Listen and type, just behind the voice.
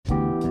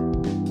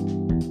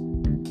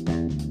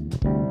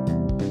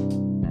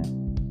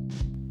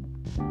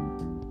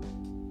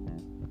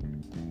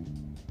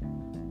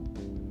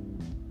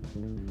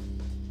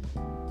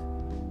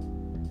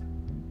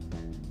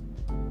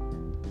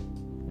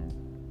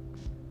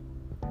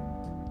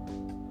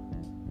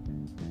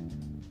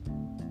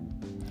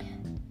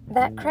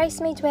that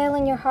Christ may dwell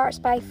in your hearts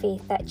by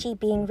faith, that ye,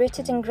 being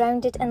rooted and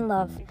grounded in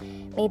love,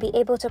 may be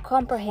able to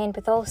comprehend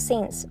with all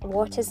saints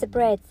what is the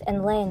breadth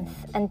and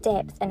length and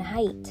depth and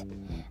height,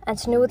 and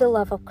to know the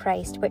love of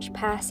Christ, which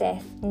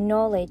passeth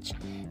knowledge,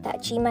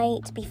 that ye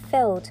might be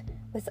filled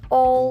with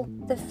all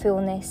the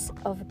fullness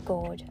of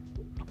God.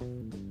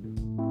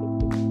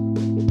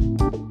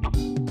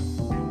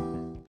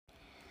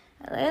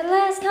 A little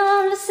less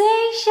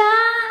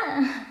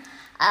conversation,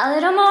 a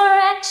little more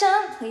action,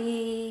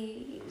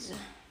 please.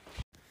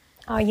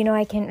 Oh,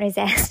 I can't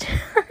resist.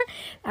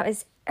 That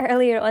was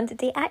earlier on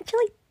today,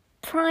 actually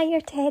prior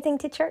to heading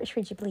to church,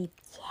 would you believe?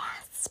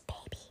 Yes,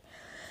 baby.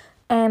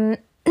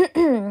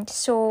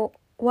 So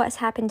what's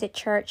happened at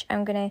church,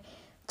 I'm going to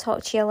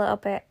talk to you a little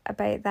bit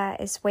about that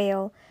as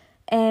well.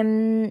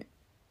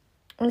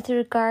 With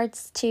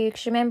regards to,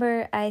 because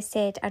remember I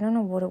said, I don't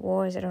know what it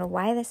was, I don't know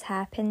why this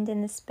happened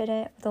in the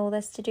spirit, with all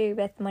this to do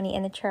with money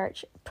in the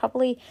church.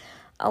 Probably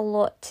a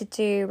lot to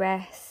do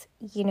with,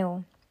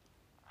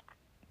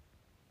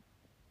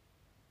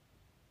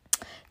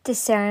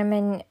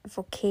 discernment,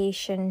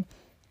 vocation,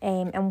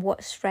 and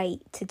what's right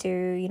to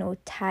do,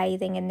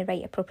 tithing in the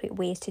right appropriate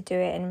ways to do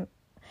it, and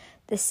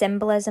the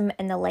symbolism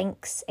and the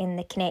links and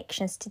the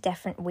connections to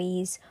different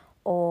ways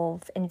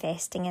of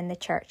investing in the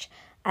church,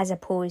 as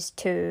opposed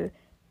to,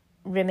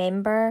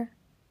 remember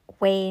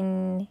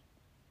when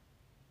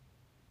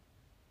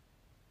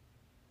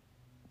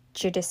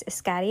Judas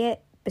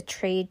Iscariot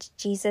betrayed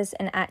Jesus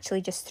and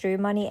actually just threw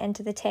money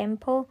into the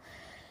temple?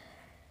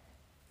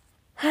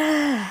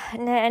 Now,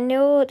 I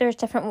know there's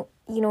different,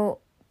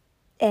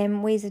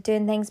 ways of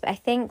doing things, but I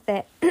think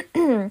that,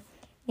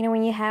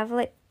 when you have,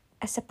 I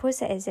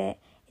suppose it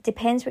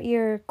depends what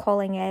your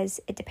calling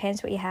is, it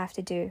depends what you have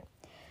to do.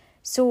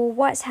 So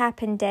what's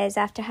happened is,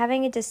 after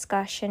having a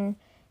discussion,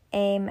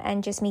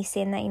 and just me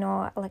saying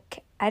that,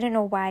 I don't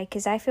know why,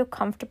 because I feel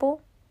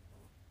comfortable,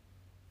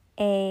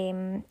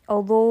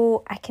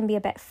 although I can be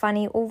a bit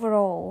funny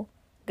overall,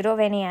 I don't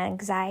have any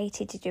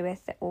anxiety to do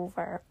with it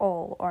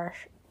overall, or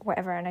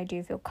whatever, and I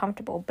do feel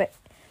comfortable, but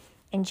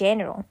in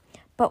general.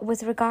 But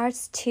with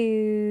regards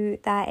to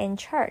that in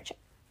church,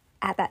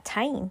 at that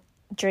time,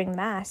 during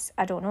Mass,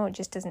 I don't know,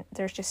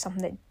 there's just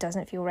something that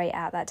doesn't feel right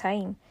at that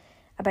time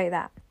about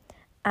that.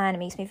 And it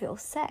makes me feel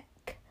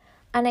sick.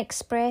 And I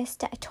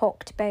expressed it, I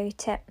talked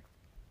about it.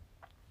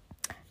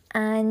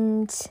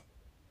 And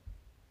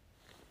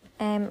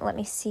let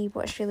me see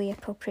what's really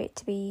appropriate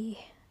to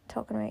be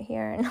talking about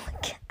here and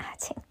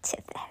adding to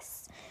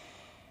this.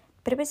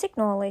 But it was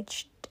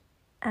acknowledged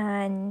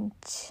and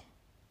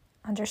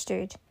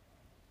understood.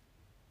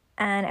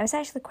 And I was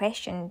actually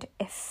questioned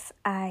if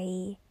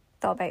I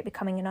thought about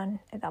becoming a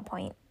nun at that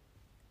point,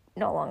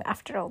 not long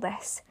after all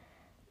this.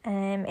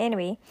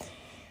 Anyway,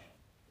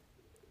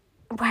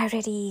 I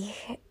already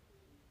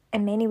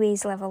in many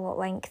ways live a lot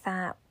like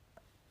that,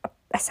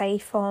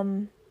 aside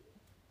from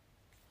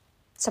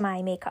some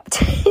eye makeup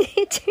to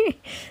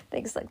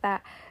things like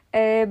that.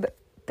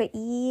 But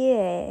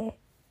yeah,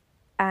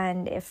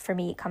 and for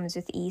me it comes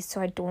with ease, so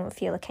I don't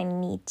feel like I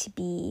need to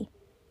be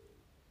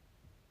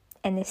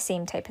in the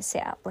same type of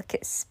setup. Do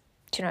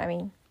you know what I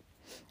mean?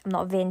 I'm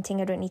not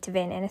venting, I don't need to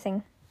vent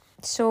anything.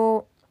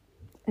 So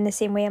in the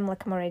same way, I'm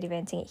already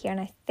venting it here, and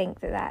I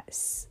think that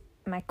that's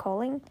my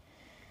calling.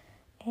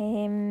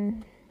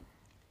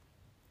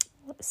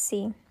 Let's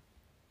see.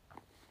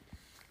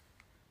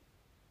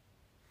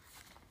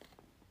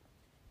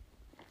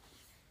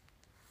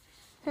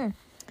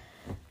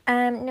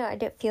 No, I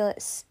don't feel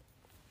it's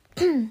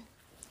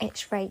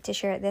it's right to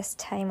share at this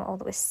time all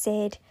that was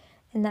said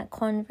in that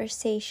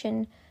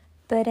conversation,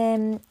 but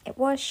it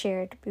was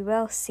shared, we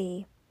will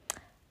see,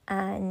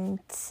 and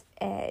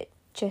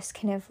just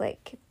kind of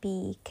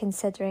be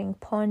considering,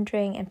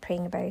 pondering and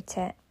praying about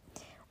it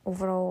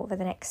overall over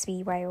the next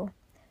wee while.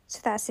 So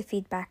that's the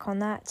feedback on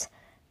that.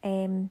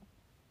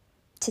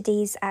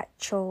 Today's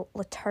actual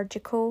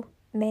liturgical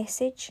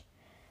message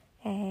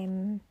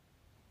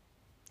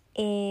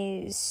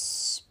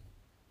is,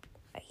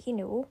 let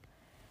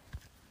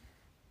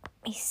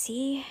me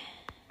see,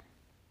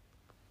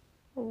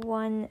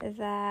 one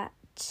that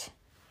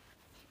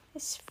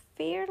is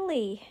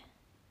fairly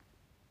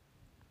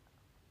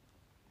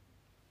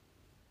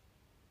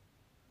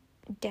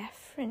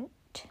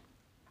different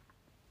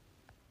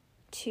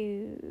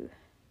to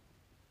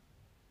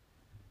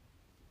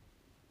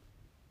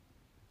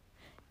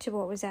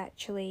what was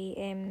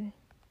actually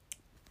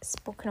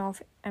spoken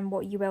of and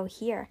what you will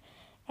hear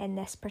in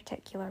this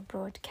particular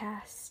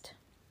broadcast.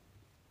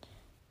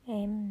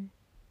 In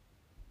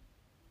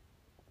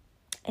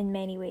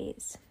many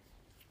ways,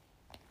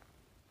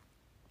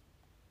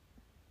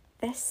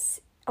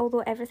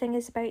 although everything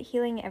is about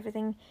healing,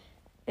 everything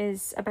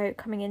is about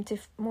coming into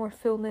more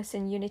fullness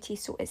and unity,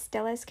 so it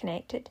still is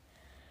connected,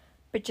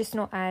 but just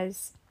not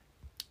as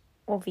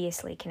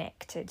obviously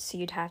connected, so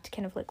you'd have to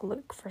kind of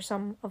look for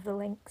some of the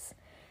links.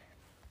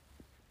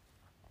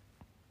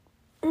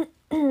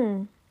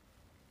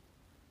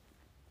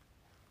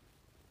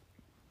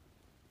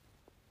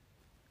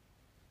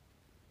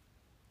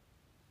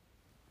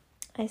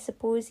 I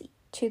suppose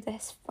to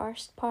this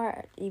first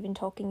part, even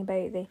talking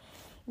about the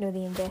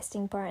the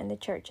investing part in the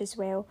church as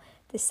well,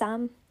 the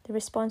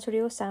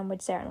responsorial psalm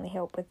would certainly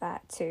help with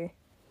that too.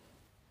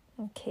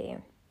 Okay,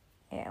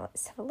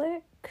 let's have a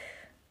look.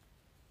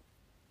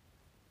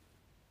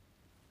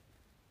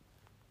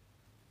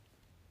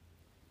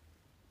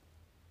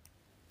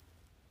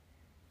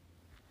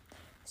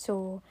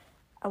 So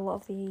a lot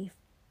of the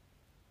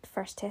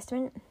First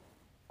Testament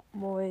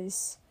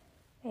was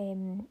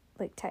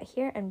looked at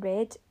here and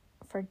read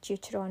for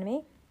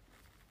Deuteronomy.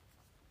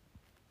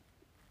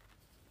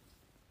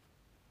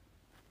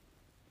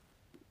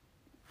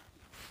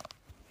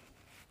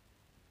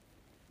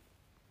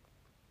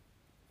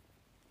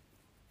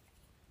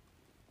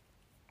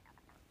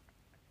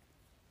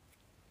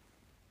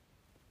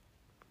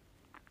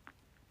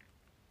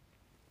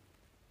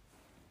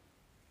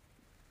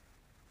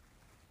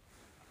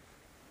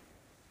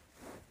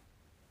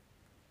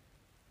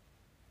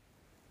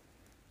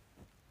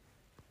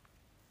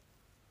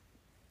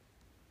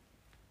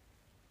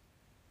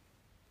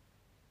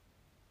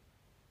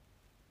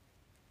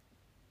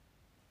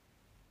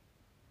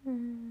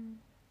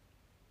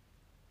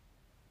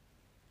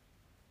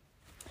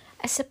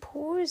 I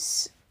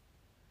suppose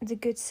the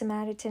Good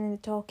Samaritan and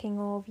the talking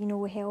of,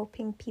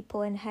 helping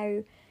people, and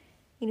how,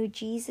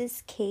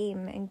 Jesus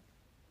came, and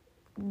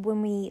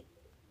when we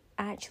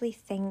actually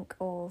think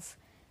of,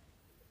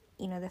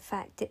 the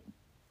fact that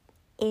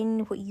in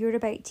what you're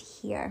about to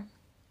hear,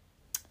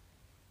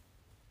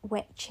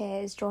 which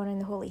is drawn in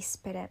the Holy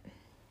Spirit,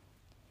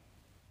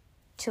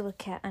 to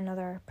look at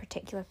another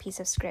particular piece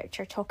of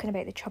scripture talking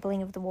about the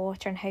troubling of the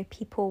water and how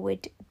people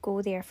would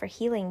go there for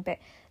healing. But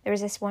there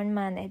was this one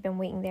man that had been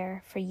waiting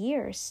there for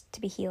years to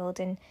be healed,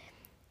 and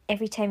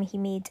every time he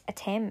made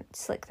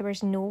attempts, there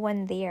was no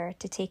one there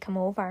to take him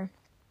over,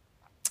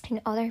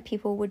 and other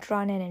people would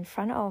run in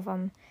front of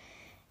him.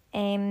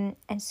 And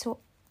so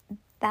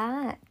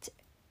that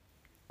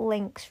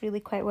links really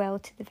quite well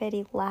to the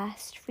very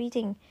last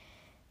reading,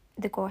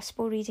 the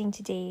gospel reading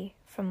today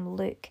from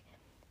Luke,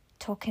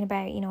 talking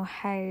about,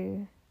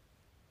 how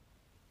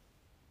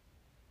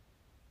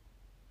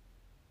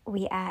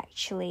we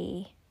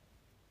actually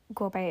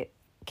go about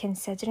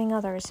considering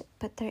others.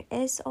 But there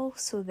is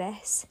also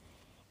this,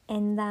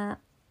 in that,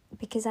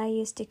 because I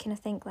used to kind of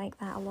think like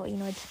that a lot,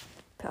 I'd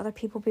put other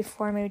people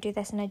before me, would do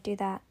this and I'd do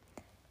that.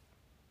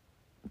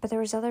 But there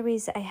was other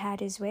ways that I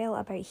had as well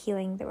about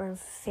healing that were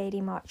very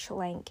much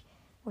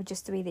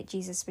just the way that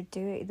Jesus would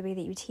do it, the way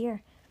that you'd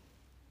hear.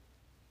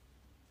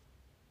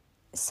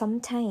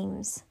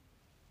 Sometimes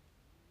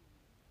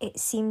it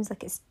seems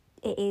like it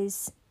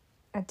is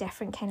a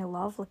different kind of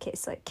love.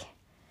 It's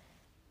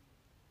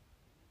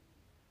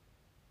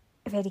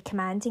very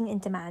commanding and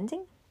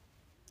demanding,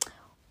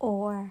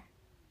 or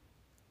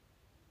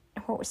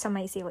what some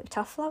might say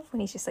tough love, when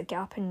he's just get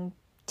up and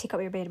take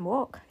up your bed and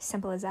walk.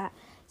 Simple as that.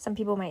 Some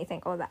people might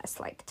think, oh, that's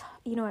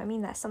you know what I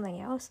mean, that's something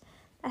else.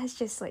 That's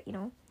just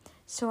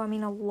so I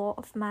mean, a lot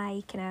of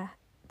my kind of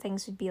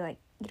things would be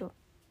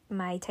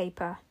my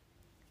type of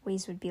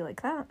ways would be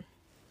like that.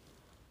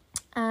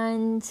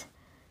 And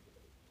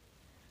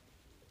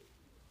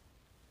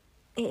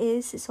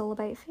it's all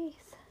about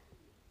faith.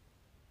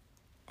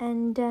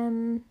 And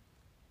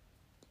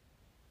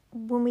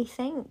when we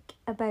think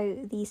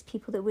about these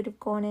people that would have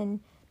gone in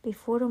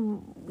before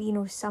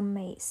him, some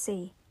might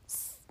say,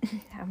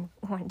 I'm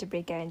wanting to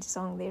break out into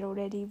song there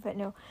already, but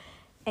no,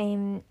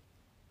 I'm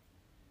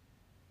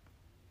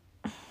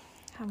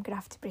going to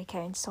have to break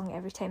out into song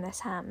every time this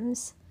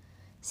happens.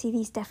 See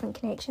these different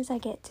connections I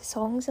get to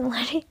songs and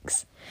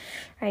lyrics?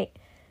 Right.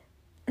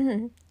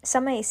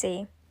 Some might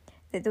say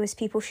that those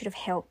people should have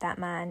helped that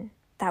man.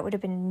 That would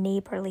have been a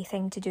neighbourly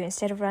thing to do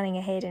instead of running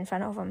ahead in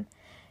front of him.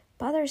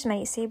 But others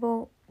might say,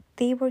 well,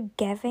 they were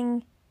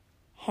giving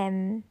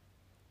him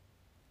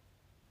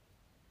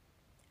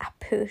a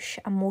push,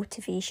 a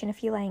motivation,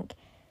 if you like,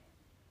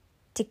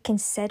 to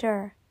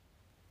consider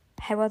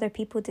how other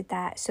people did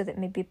that, so that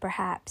maybe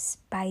perhaps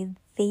by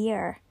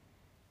their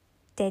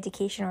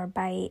dedication or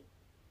by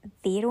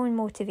their own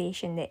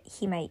motivation that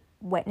he might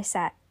witness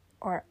that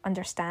or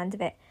understand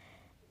of it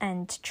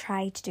and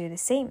try to do the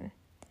same.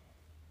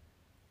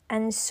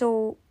 And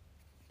so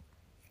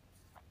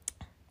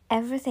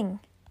everything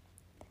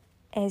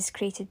is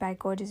created by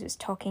God, as it's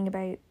talking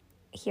about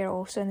here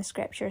also in the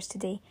scriptures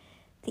today,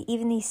 that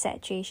even these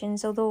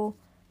situations, although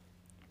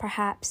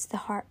perhaps the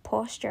heart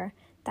posture,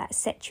 that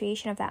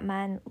situation of that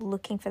man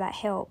looking for that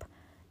help,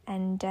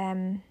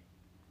 and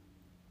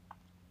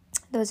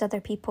those other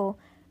people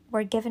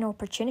were given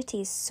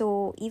opportunities.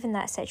 So even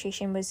that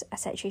situation was a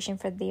situation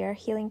for their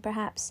healing,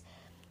 perhaps,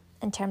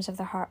 in terms of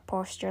their heart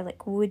posture.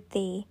 Would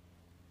they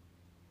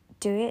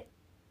do it?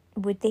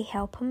 Would they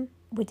help him?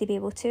 Would they be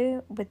able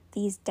to, with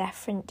these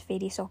different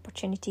various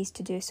opportunities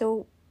to do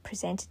so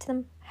presented to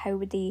them? How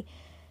would they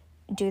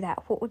do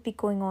that? What would be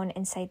going on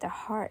inside their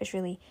heart is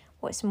really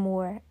what's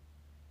more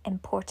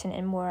important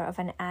and more of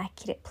an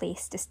accurate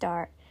place to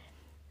start.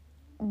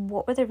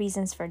 What were the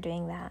reasons for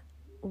doing that?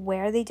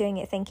 Were they doing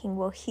it thinking,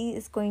 well, he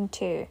is going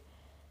to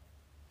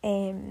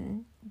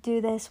do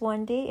this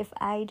one day if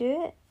I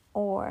do it?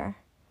 Or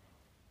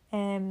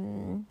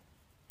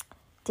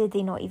did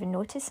they not even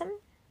notice him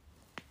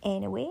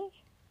anyway?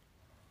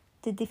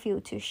 Did they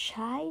feel too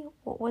shy?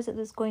 What was it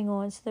that's going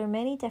on? So there are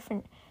many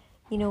different,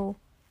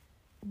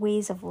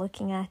 ways of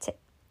looking at it,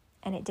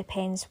 and it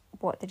depends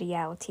what the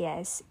reality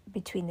is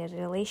between the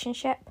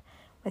relationship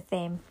with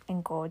them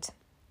and God.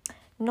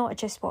 Not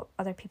just what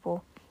other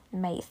people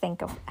might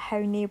think of how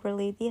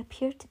neighbourly they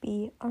appear to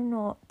be or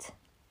not.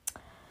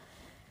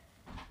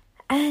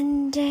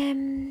 And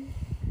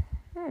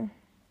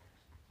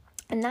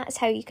that's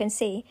how you can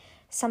say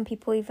some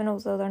people, even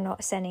although they're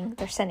not sinning,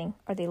 they're sinning,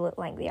 or they look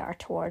like they are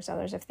towards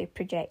others if they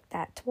project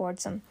that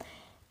towards them,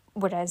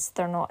 whereas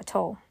they're not at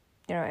all.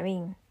 You know what I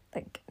mean?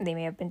 Like, they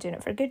may have been doing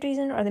it for a good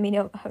reason, or they may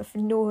not have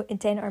no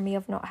intent, or may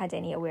have not had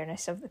any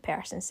awareness of the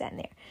person sitting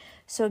there.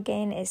 So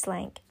again, it's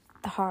like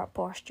the heart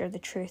posture, the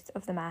truth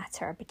of the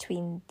matter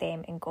between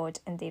them and God,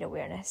 and their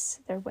awareness,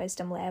 their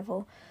wisdom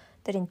level,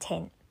 their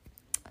intent.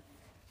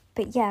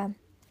 But yeah,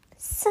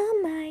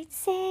 some might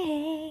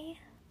say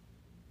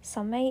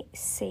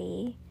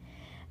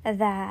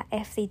that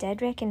if they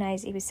did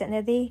recognise he was sitting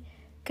there, they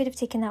could have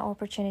taken that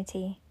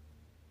opportunity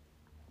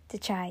to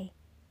try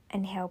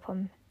and help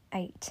him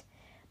out.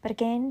 But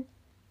again,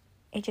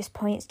 it just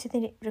points to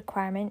the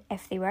requirement,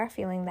 if they were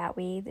feeling that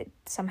way, that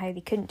somehow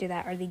they couldn't do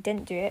that or they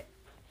didn't do it,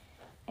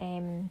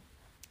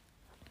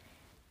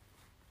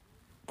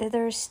 that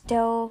there's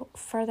still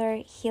further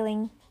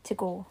healing to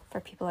go for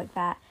people like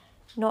that.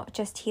 Not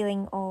just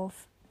healing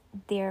of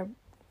their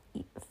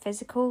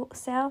physical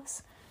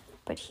selves,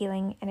 but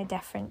healing in a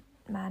different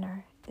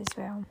manner as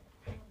well.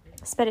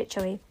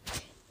 Spiritually,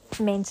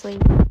 mentally,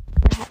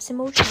 perhaps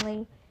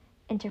emotionally,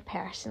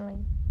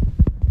 interpersonally.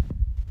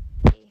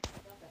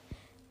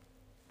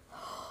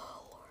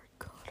 Oh, Lord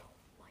God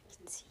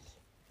Almighty.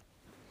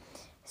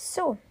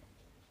 So,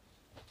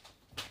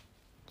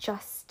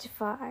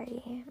 justify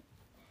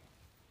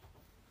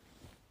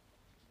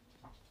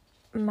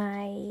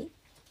my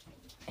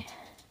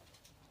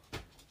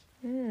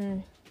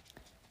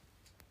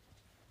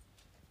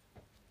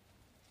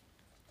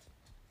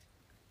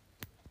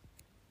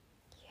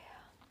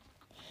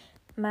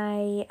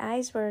my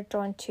eyes were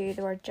drawn to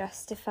the word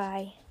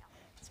justify.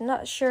 So I'm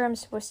not sure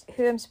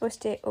who I'm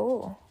supposed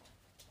to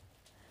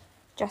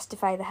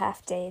justify the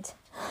half dead.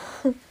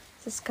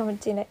 Just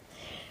commenting it.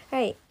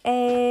 Right.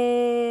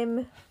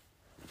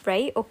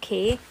 Right,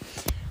 okay.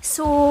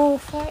 So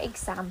for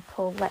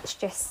example, let's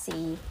just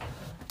see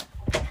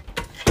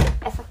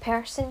if a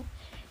person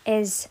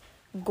is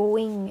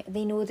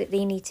they know that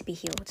they need to be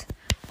healed.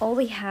 All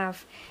they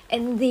have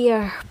in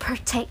their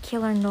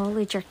particular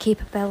knowledge or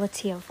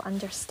capability of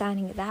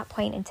understanding at that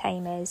point in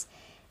time is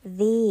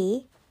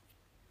they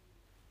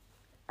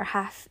are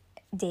half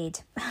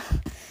dead.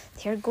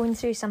 They're going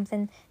through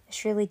something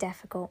that's really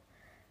difficult.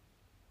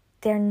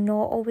 They're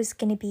not always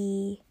going to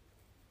be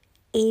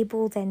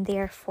able then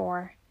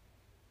therefore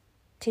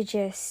to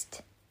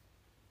just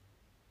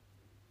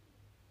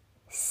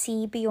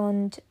see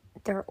beyond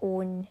their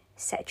own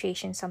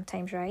situation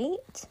sometimes,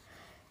 right?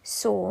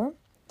 So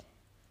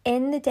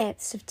in the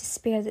depths of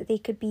despair that they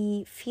could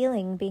be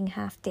feeling, being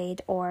half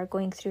dead or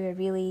going through a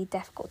really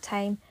difficult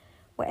time,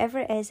 whatever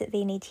it is that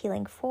they need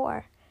healing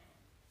for,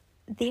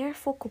 their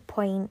focal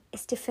point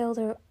is to fill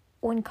their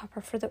own cup,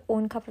 or for their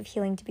own cup of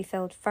healing to be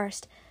filled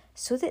first,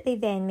 so that they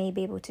then may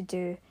be able to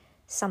do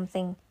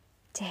something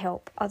to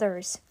help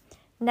others.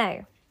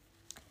 Now,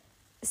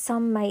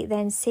 some might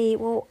then say,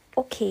 well,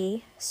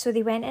 okay, so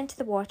they went into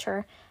the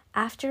water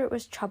after it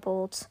was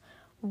troubled.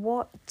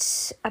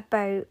 What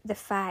about the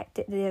fact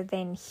that they're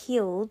then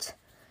healed?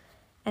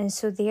 And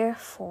so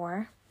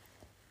therefore,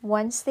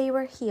 once they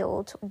were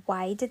healed,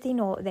 why did they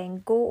not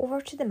then go over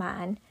to the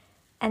man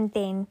and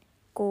then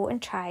go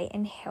and try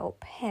and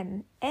help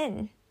him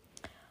in?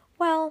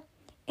 Well,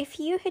 if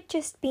you had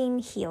just been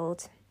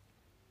healed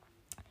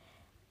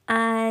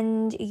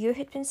and you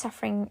had been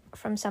suffering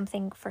from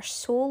something for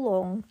so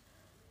long,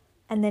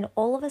 and then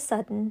all of a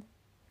sudden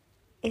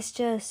it's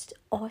just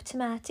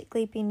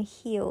automatically been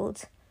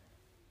healed,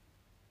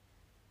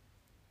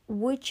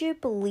 would you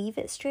believe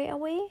it straight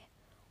away?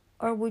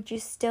 Or would you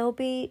still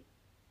be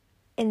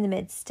in the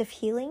midst of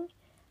healing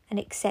and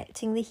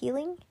accepting the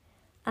healing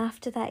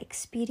after that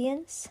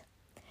experience?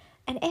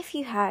 And if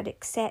you had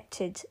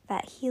accepted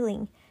that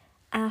healing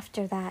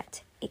after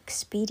that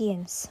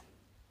experience,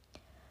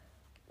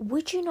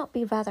 would you not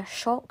be rather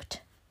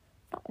shocked?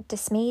 Not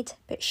dismayed,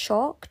 but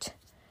shocked?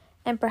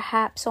 And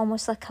perhaps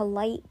almost like a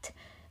light.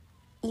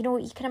 You know,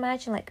 you can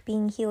imagine like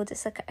being healed.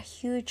 It's like a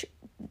huge,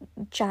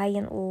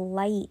 giant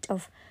light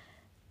of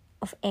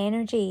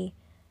energy,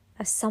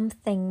 of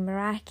something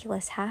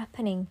miraculous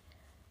happening,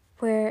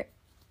 where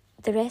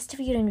the rest of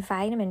your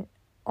environment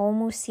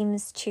almost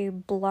seems to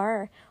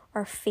blur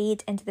or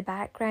fade into the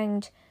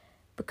background,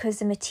 because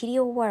the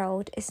material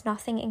world is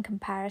nothing in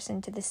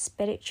comparison to the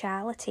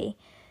spirituality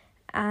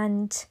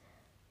and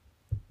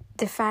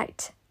the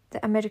fact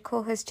that a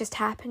miracle has just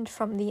happened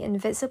from the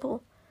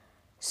invisible.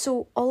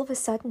 So all of a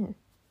sudden,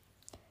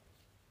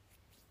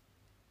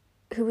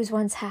 who was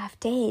once half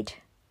dead,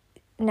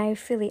 now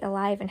fully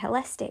alive and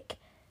holistic,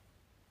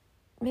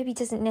 maybe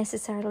doesn't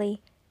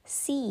necessarily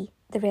see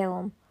the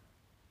realm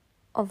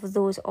of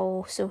those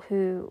also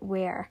who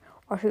were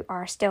or who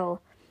are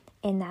still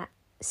in that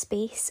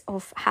space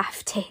of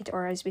half dead,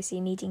 or as we say,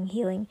 needing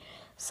healing,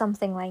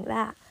 something like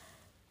that,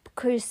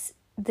 because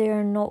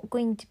they're not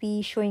going to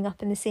be showing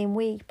up in the same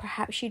way.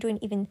 Perhaps you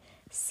don't even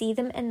see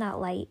them in that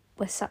light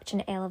with such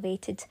an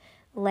elevated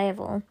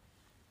level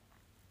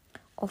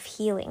of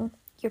healing.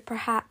 You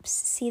perhaps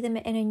see them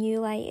in a new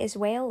light as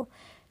well.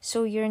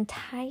 So your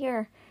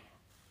entire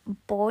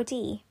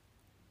body,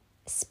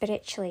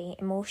 spiritually,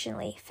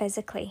 emotionally,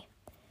 physically,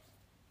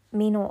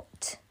 may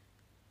not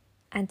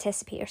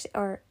anticipate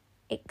or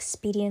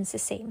experience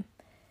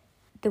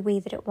the way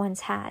that it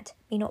once had,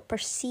 may not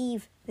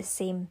perceive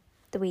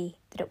the way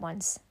that it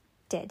once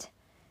did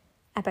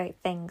about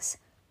things.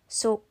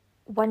 So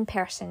one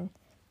person,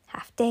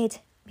 half dead,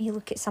 may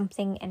look at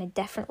something in a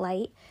different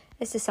light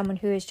as to someone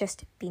who has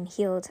just been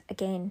healed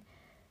again.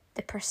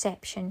 The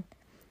perception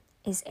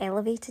is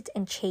elevated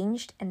and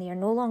changed, and they are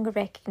no longer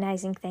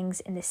recognising things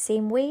in the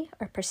same way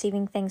or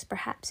perceiving things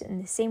perhaps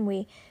in the same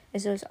way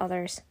as those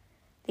others.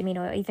 They may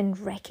not even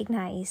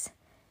recognise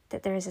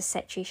that there is a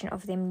situation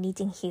of them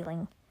needing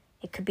healing.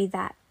 It could be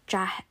that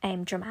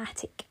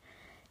dramatic,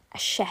 a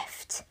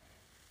shift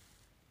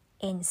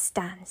in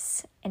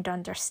stance and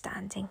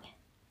understanding.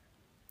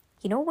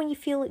 You know, when you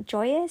feel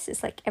joyous,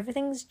 it's like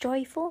everything's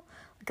joyful.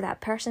 Like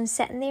that person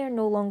sitting there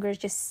no longer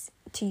just,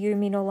 to you,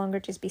 may no longer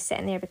just be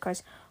sitting there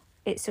because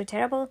it's so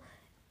terrible,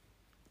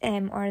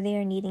 or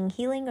they're needing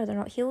healing, or they're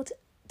not healed.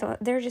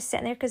 They're just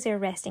sitting there because they're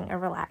resting or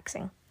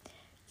relaxing.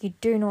 You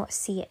do not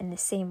see it in the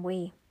same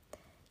way.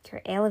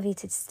 Your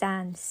elevated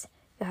stance,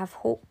 you have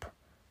hope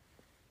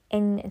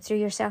in and through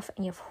yourself,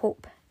 and you have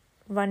hope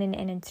running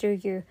in and through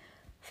you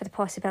for the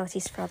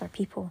possibilities for other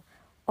people.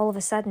 All of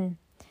a sudden,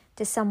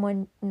 to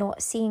someone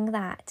not seeing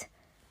that,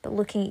 but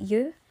looking at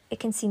you, it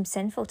can seem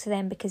sinful to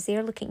them because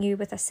they're looking at you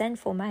with a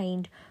sinful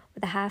mind,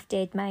 with a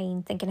half-dead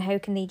mind, thinking how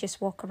can they just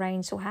walk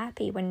around so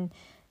happy when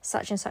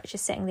such and such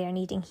is sitting there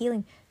needing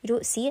healing. You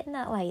don't see it in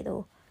that light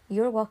though.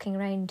 You're walking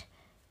around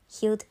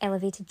healed,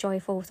 elevated,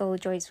 joyful with all the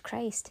joys of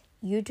Christ.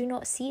 You do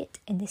not see it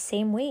in the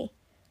same way.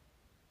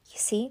 You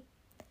see,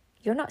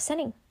 you're not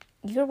sinning.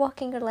 You're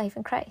walking your life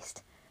in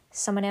Christ.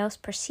 Someone else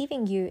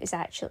perceiving you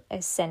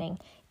as sinning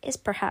is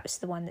perhaps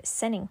the one that's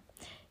sinning.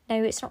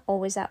 Now, it's not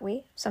always that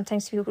way.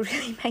 Sometimes people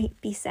really might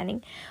be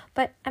sinning,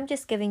 but I'm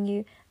just giving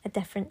you a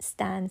different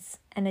stance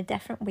and a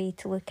different way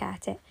to look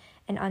at it,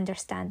 and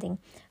understanding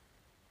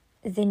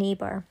the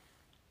neighbour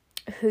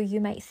who you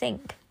might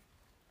think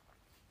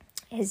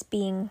is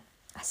being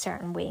a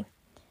certain way,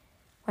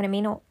 when it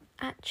may not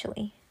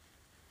actually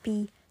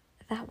be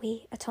that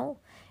way at all.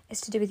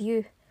 It's to do with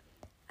you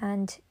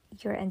and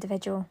your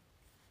individual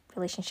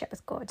relationship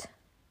with God.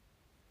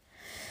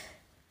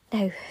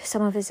 Now,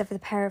 some of us have the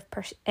power of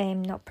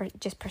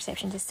just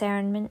perception,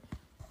 discernment,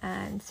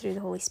 and through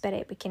the Holy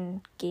Spirit we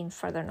can gain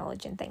further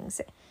knowledge in things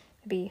that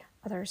maybe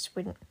others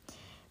wouldn't.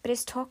 But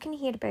it's talking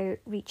here about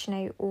reaching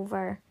out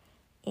over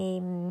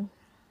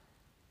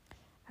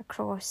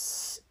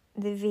across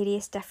the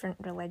various different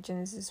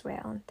religions as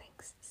well and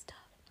things and stuff.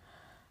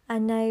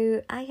 And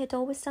now, I had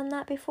always done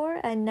that before.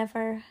 I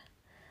never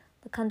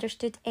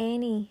understood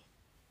any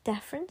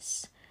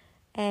difference.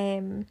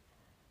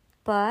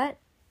 But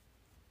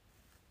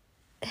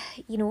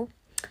you know,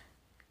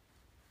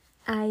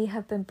 I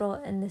have been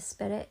brought in the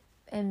Spirit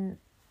in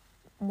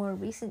more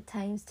recent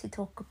times to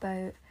talk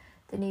about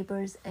the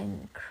neighbours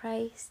in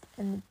Christ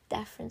and the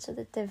difference or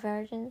the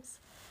divergence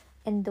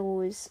in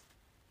those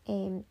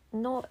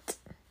not.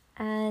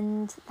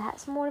 And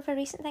that's more of a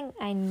recent thing.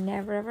 I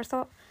never ever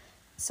thought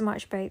so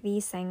much about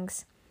these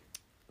things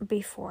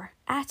before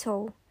at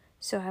all.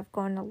 So I've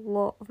gone a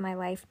lot of my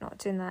life not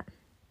doing that.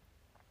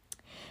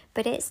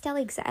 But it still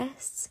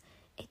exists.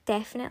 It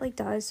definitely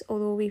does,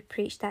 although we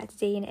preach that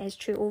today and it is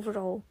true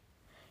overall.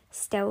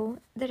 Still,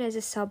 there is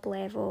a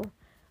sub-level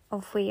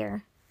of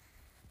where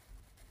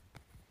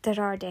there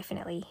are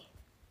definitely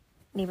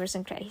neighbours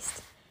in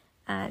Christ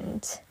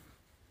and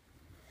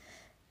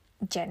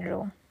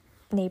general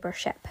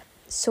neighbourship.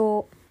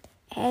 So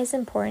it is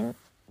important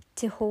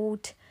to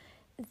hold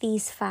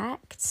these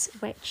facts,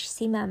 which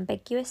seem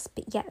ambiguous,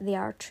 but yet they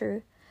are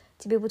true,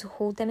 to be able to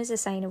hold them as a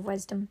sign of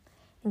wisdom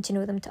and to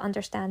know them, to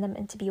understand them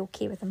and to be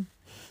okay with them.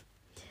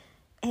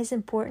 It is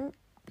important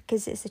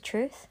because it's the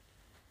truth,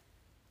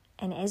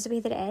 and it is the way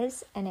that it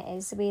is, and it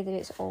is the way that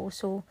it's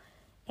also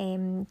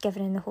given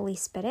in the Holy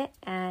Spirit.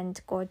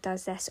 And God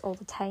does this all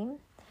the time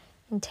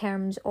in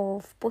terms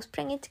of both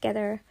bringing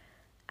together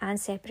and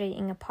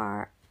separating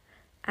apart,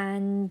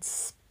 and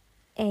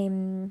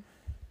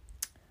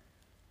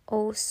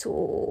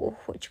also,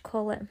 what do you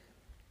call it?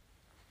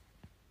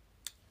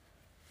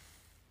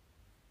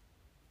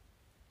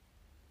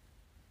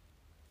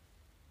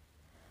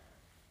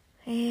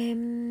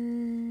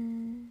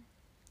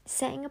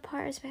 Setting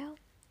apart as well.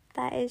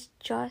 That is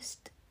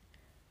just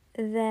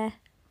the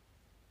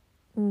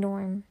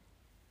norm.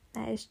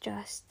 That is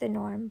just the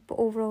norm. But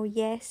overall,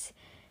 yes,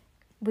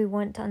 we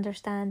want to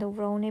understand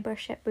overall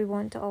neighbourship. We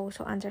want to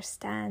also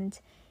understand,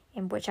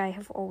 which I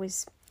have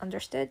always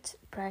understood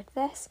prior to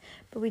this,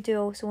 but we do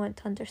also want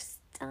to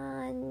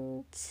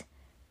understand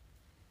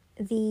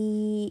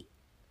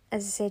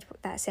as I said,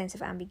 that sense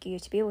of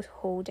ambiguity, be able to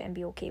hold it and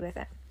be okay with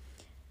it.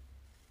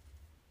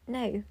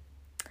 Now,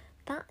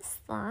 that's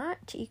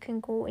that. You can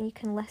go and you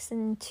can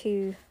listen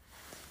to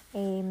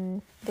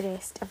the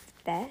rest of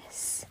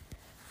this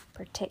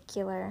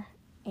particular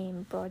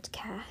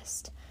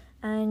broadcast,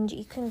 and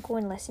you can go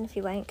and listen if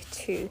you like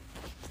to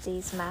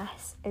today's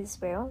mass as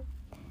well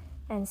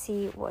and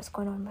see what's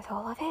going on with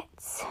all of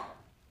it.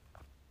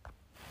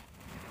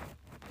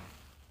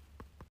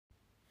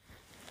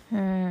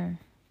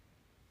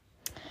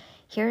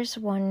 Here's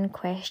one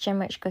question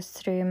which goes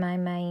through my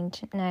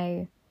mind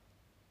now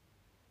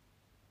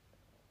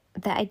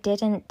that I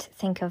didn't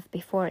think of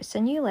before. It's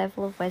a new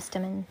level of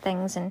wisdom and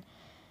things, and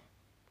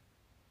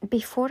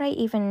before I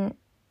even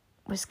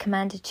was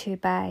commanded to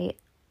by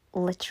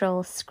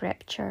literal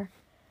scripture,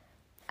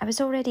 I was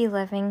already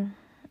living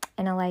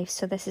in a life.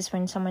 So this is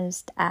when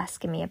someone's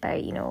asking me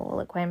about,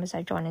 like, when was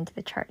I drawn into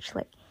the church?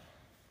 Like,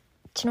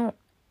 do you know,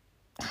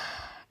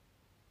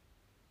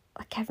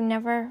 like, I've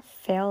never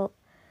felt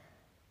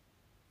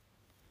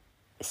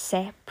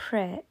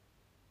separate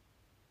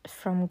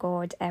from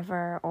God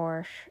ever,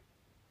 or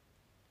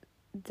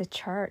the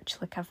church.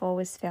 Like, I've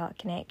always felt a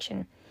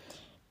connection.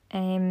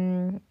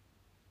 No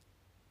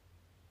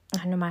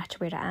matter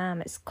where I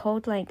am, it's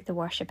called like the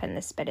worship in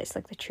the spirit. It's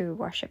like the true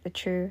worship, the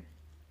true.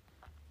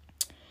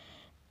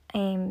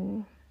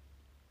 But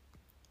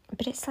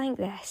it's like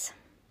this.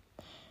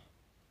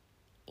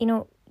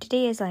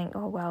 Today is like,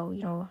 oh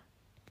well,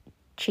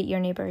 treat your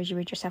neighbour as you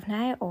would yourself. And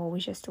I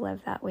always used to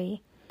live that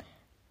way.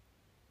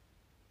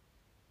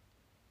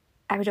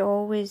 I would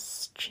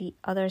always treat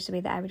others the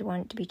way that I would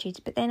want to be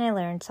treated. But then I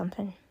learned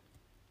something.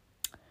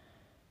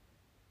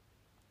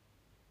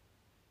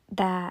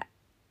 That,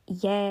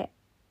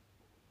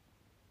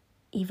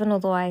 even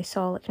although I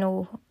saw like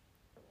no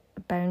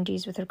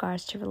boundaries with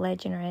regards to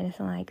religion or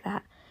anything like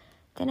that,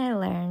 then I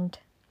learned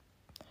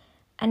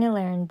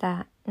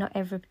that not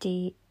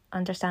everybody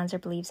understands or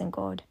believes in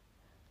God.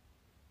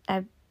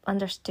 I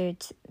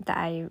understood that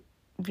I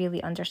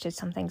really understood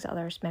some things that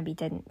others maybe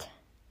didn't.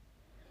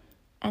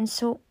 And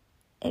so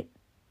it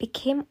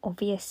became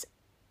obvious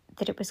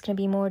that it was going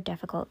to be more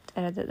difficult,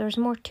 that there's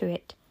more to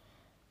it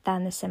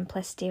than the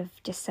simplicity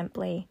of just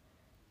simply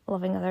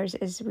loving others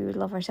as we would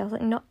love ourselves.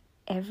 Like, not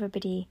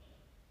everybody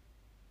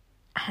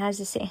has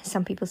the same,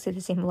 some people say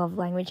the same love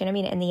language, and I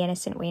mean it in the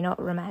innocent way, not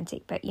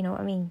romantic, but you know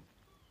what I mean.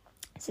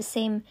 It's the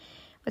same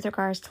with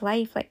regards to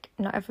life. Like,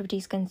 not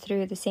everybody's gone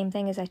through the same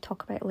thing, as I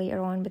talk about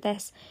later on with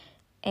this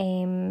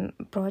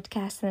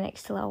broadcast in the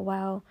next little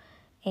while.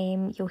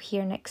 You'll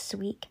hear next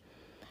week.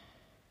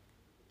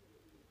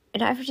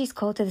 Not everybody's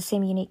called to the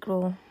same unique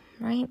role,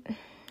 right?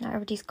 Not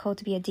everybody's called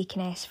to be a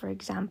deaconess, for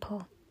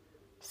example.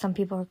 Some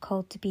people are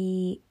called to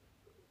be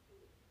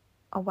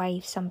a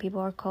wife. Some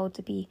people are called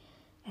to be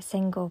a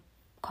single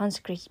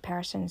consecrated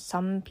person.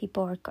 Some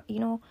people are,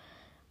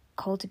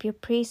 called to be a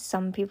priest.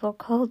 Some people are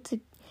called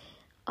to,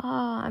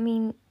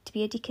 to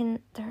be a deacon.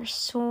 There are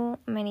so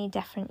many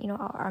different,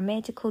 or a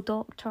medical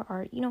doctor,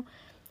 or,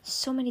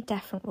 so many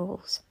different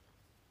roles.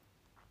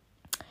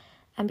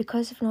 And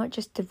because of not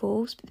just the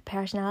roles, but the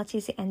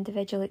personalities, the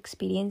individual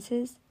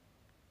experiences,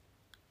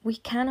 we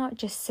cannot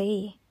just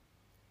say,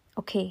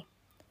 okay,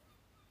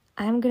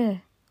 I'm going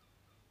to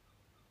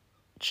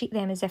treat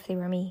them as if they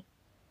were me.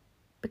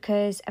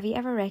 Because have you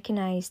ever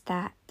recognised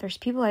that there's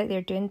people out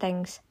there doing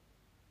things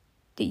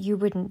that you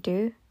wouldn't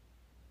do?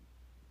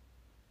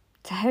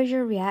 So how's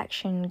your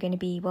reaction going to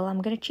be? Well,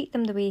 I'm going to treat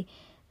them the way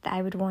that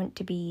I would want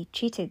to be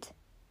treated.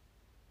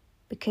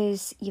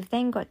 Because you've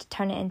then got to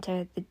turn it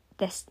into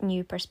this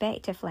new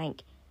perspective,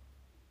 like,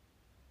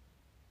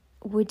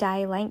 would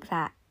I like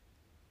that?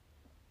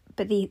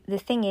 But the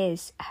thing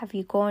is, have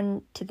you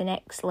gone to the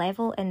next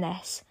level in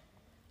this?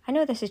 I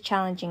know this is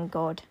challenging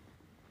God,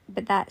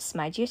 but that's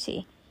my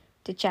duty,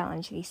 to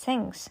challenge these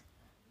things,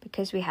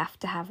 because we have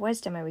to have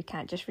wisdom and we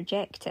can't just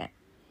reject it.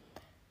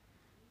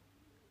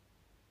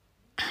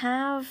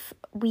 Have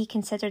we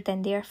considered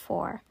then,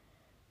 therefore,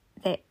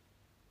 that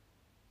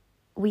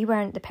we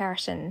weren't the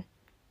person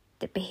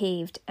that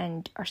behaved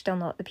and are still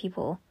not the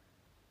people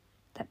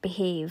that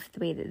behave the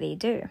way that they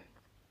do?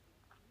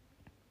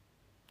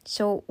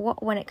 So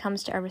what when it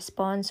comes to a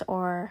response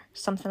or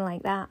something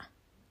like that?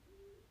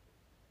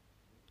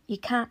 You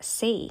can't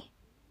say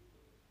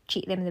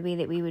treat them the way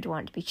that we would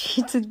want to be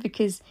treated,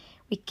 because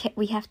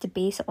we have to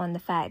base it on the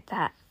fact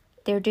that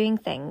they're doing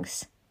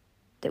things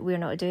that we're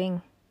not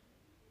doing.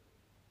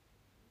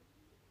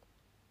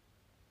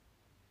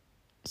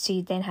 So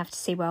you then have to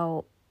say,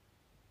 well,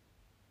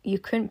 you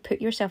couldn't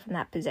put yourself in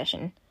that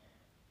position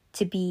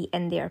to be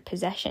in their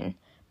position,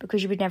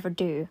 because you would never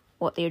do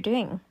what they're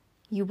doing.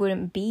 You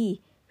wouldn't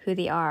be who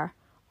they are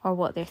or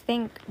what they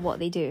think, what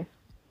they do.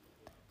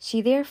 So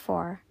you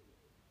therefore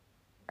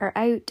are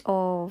out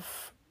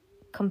of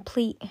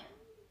complete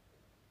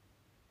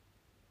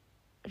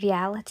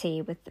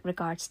reality with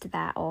regards to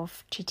that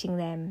of treating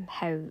them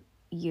how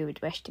you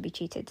would wish to be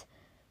treated.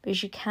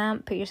 Because you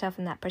can't put yourself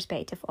in that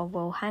perspective of,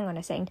 well, hang on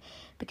a second,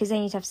 because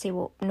then you'd have to say,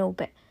 well, no,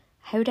 but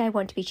how would I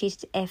want to be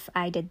treated if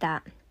I did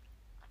that?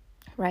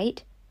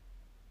 Right?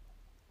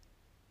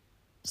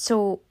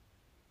 So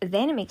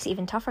then it makes it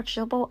even tougher, because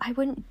you're like, well, I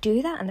wouldn't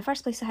do that in the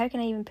first place, so how can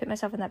I even put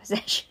myself in that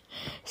position?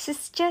 So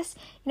it's just,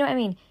 you know what I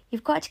mean?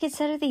 You've got to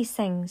consider these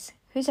things.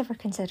 Who's ever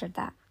considered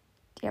that?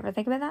 Do you ever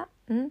think about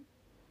that?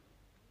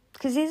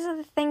 Because these are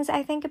the things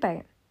I think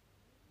about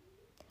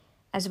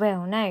as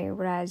well now,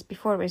 whereas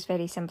before it was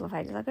very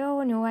simplified. It's like,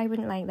 oh no, I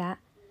wouldn't like that.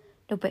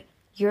 No, but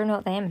you're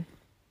not them.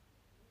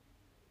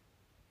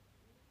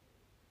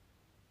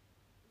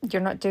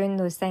 You're not doing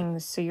those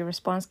things, so your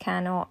response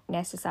cannot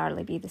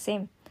necessarily be the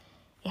same.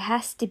 It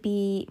has to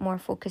be more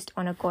focused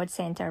on a God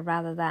centre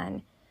rather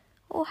than,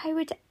 oh, how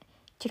would, do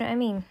you know what I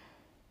mean?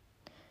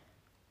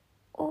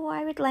 Oh,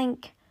 I would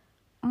like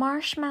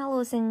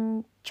marshmallows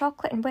and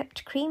chocolate and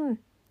whipped cream.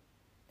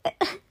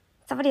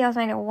 Somebody else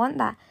might not want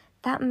that.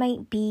 That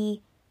might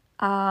be,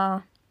 do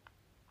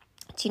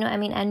you know what I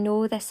mean? I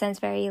know this sounds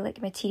very like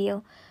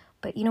material,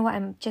 but you know what?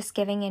 I'm just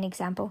giving an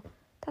example.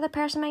 The other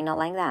person might not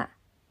like that.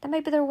 That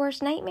might be their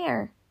worst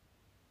nightmare.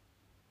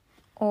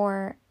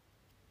 Or,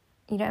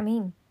 you know what I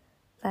mean?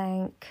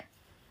 Like,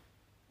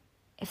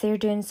 if they're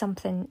doing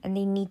something and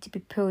they need to be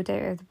pulled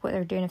out of what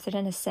they're doing, if they're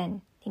in a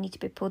sin, they need to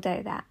be pulled out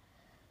of that.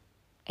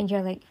 And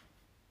you're like,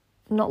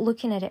 not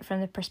looking at it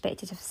from the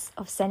perspective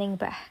of sinning,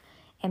 but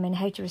and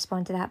how to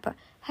respond to that. But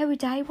how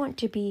would I want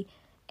to be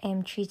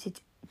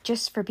treated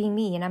just for being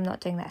me and I'm not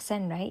doing that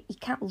sin, right? You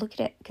can't look at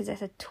it because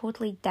it's a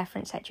totally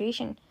different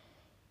situation.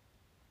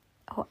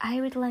 Oh,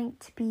 I would like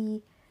to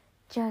be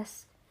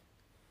just,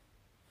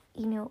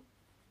 you know,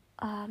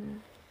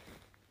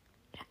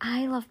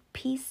 I love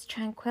peace,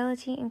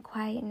 tranquility and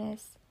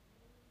quietness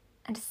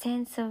and a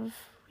sense of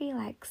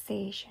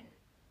relaxation.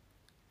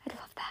 I'd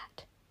love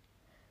that.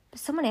 But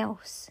someone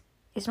else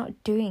is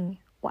not doing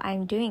what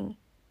I'm doing.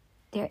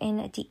 They're in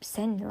a deep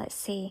sin, let's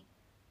say.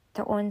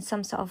 They're on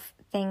some sort of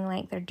thing,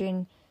 like they're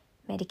doing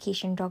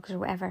medication, drugs or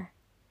whatever.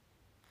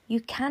 You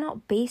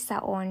cannot base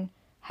that on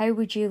how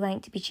would you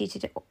like to be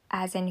treated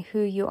as in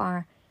who you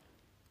are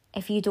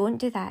if you don't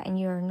do that and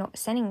you're not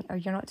sinning or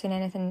you're not doing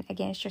anything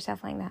against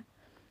yourself like that.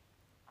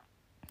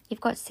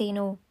 You've got to say,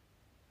 no,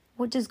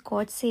 what does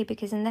God say?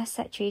 Because in this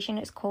situation,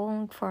 it's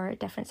calling for a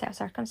different set of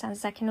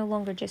circumstances. I can no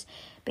longer just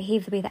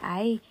behave the way that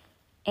I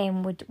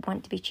would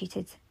want to be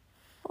treated.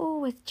 Oh,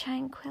 with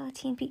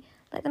tranquility and peace.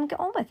 Let them get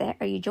on with it.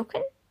 Are you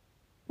joking?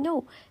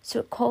 No. So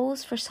it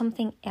calls for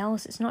something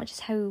else. It's not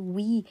just how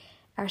we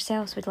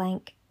ourselves would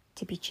like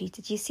to be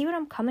treated. You see where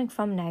I'm coming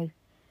from now,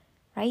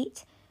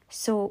 right?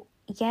 So,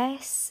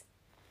 yes,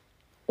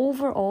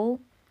 overall,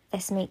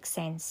 this makes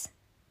sense.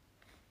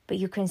 But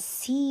you can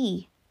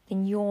see the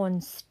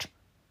nuanced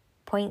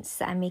points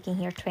that I'm making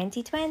here.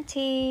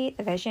 2020,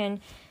 the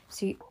vision.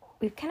 So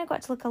we've kind of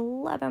got to look a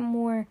little bit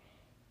more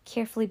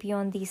carefully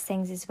beyond these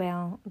things as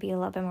well. Be a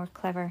little bit more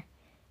clever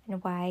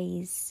and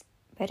wise.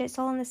 But it's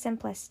all in the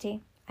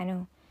simplicity. I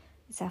know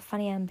it's a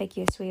funny,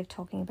 ambiguous way of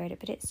talking about it,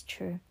 but it's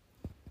true.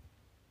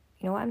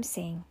 You know what I'm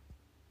saying?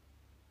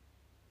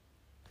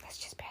 Let's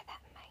just bear that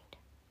in mind.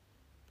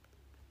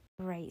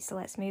 Right, so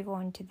let's move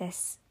on to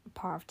this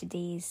part of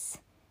today's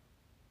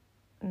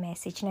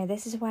message. Now,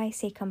 this is why I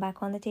say come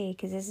back on the day,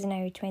 because this is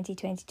now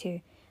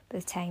 2022 by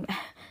the time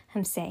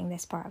I'm setting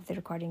this part of the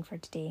recording for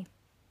today.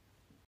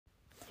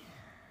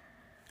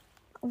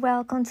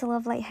 Welcome to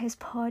Love Lighthouse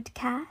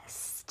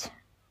Podcast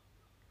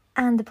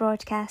and the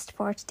broadcast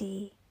for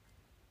today.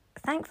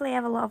 Thankfully, I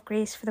have a lot of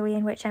grace for the way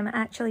in which I'm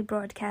actually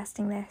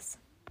broadcasting this.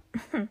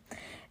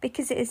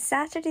 Because it is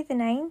Saturday the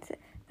 9th that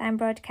I'm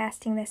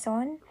broadcasting this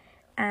on,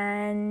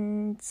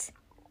 and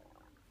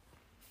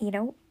you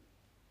know,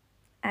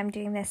 I'm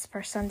doing this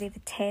for Sunday the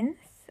 10th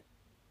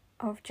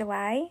of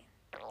July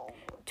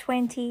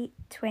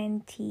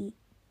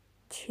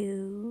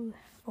 2022.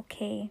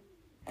 Okay,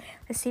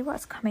 let's see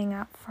what's coming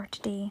up for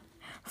today.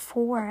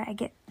 We're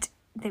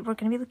going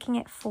to be looking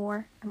at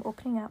 4. I'm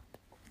opening up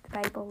the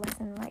Bible.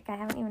 Listen, like I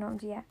haven't even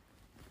opened it yet.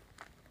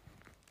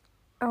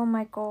 Oh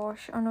my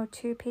gosh. Oh no,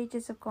 2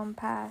 pages have gone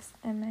past.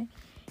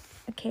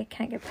 Okay, I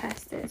can't get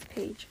past this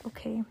page.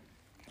 Okay.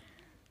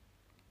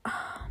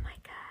 Oh my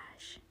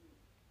gosh.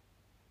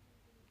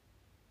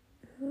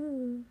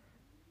 Ooh.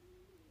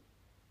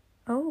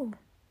 Oh,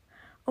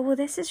 well,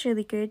 this is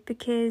really good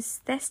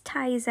because this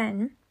ties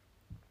in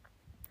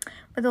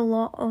with a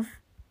lot of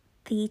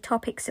the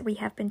topics that we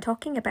have been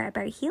talking about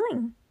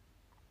healing.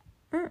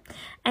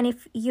 And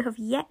if you have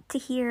yet to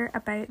hear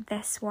about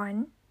this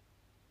one,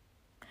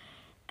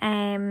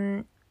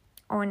 on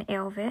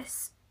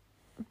Elvis,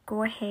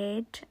 go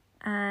ahead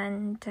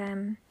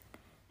and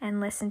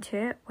listen to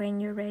it when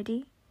you're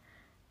ready.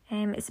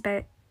 It's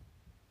about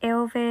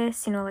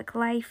Elvis, you know, like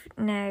life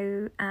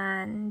now,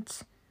 and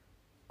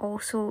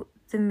also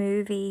the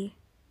movie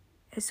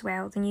as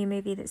well, the new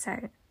movie that's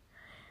out.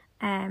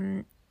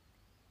 And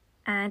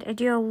I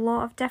do a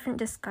lot of different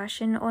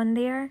discussion on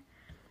there.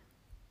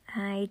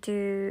 I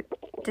do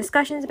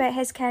discussions about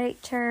his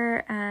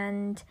character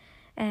and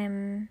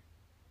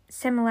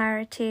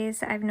similarities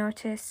that I've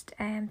noticed,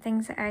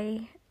 things that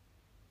I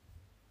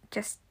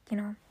just,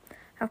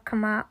 have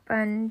come up,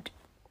 and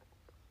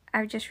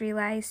I've just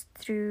realised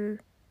through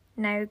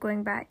now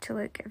going back to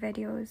look at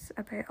videos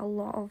about a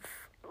lot of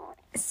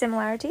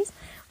similarities,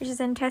 which is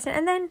interesting.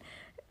 And then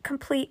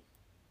complete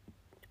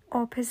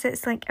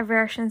opposites, like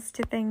aversions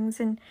to things,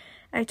 and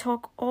I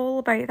talk all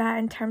about that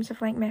in terms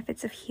of like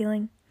methods of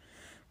healing.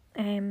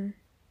 So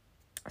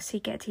you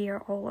get to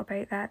hear all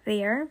about that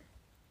there.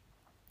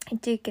 I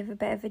do give a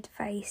bit of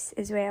advice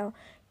as well,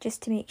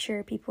 just to make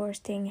sure people are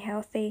staying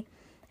healthy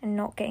and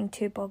not getting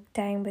too bogged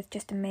down with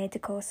just the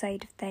medical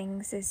side of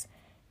things, as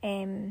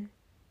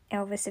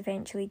Elvis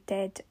eventually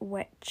did,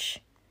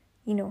 which,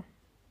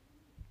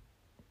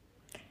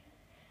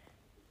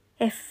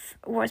 if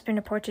what's been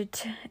reported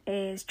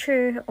is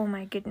true, oh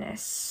my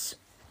goodness,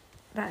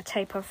 that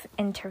type of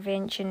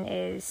intervention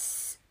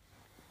is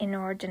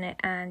inordinate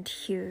and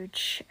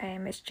huge.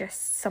 It's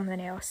just something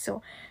else.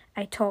 So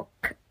I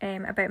talk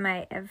about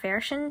my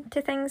aversion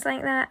to things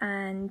like that,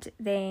 and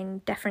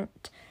then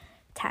different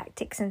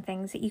tactics and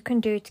things that you can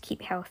do to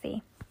keep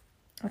healthy.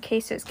 Okay,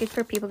 so it's good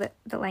for people that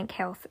like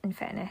health and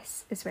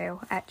fitness as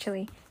well,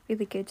 actually.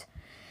 Really good.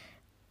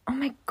 Oh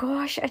my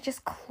gosh, I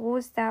just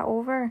closed that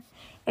over.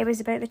 It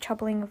was about the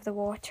troubling of the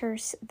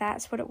waters.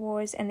 That's what it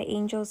was, and the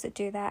angels that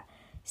do that.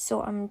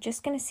 So I'm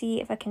just going to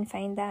see if I can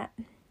find that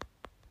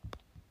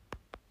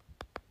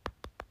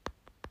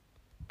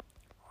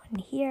on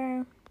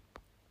here.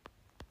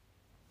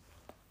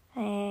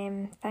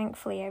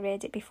 Thankfully I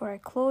read it before I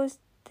closed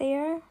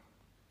there.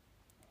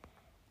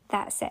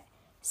 That's it.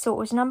 So it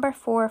was number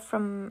 4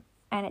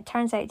 and it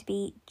turns out to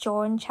be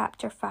John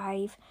chapter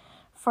 5.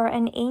 For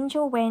an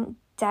angel went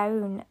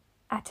down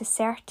at a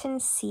certain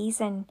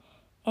season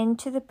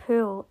into the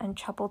pool and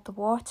troubled the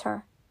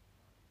water.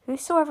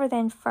 Whosoever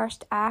then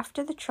first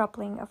after the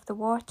troubling of the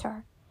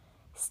water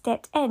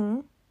stepped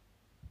in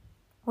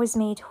was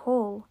made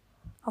whole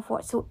of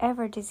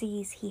whatsoever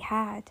disease he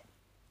had.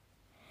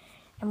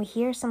 And we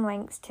hear some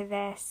links to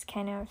this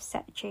kind of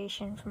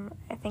situation from,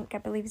 I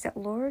believe is it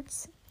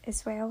Lourdes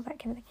as well, that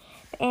kind of thing.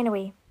 But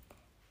anyway,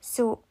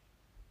 so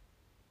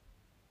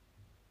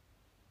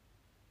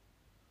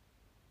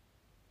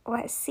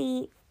let's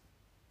see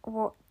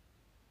what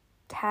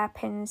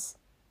happens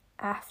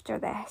after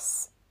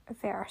this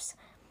verse.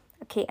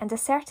 Okay, and a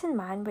certain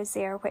man was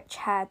there which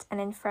had an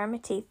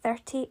infirmity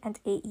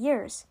 38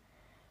 years.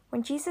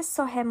 When Jesus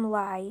saw him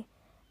lie,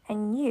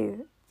 and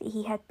knew that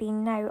he had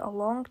been now a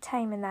long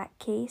time in that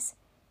case,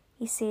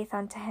 he saith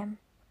unto him,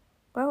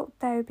 Wilt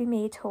thou be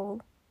made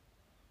whole?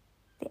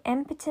 The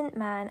impotent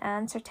man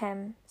answered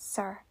him,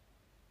 Sir,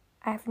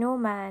 I have no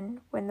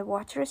man, when the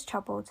water is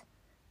troubled,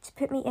 to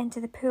put me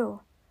into the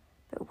pool,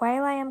 but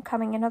while I am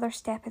coming another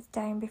steppeth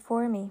down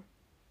before me.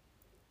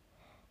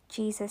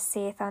 Jesus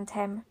saith unto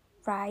him,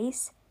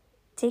 Rise,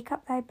 take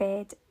up thy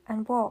bed,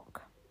 and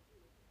walk.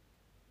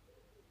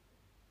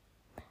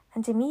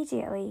 And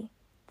immediately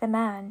the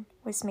man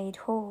was made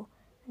whole,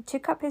 and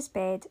took up his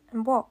bed,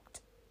 and walked.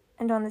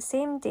 And on the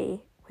same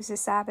day was the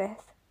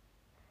Sabbath.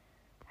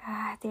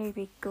 There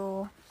we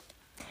go.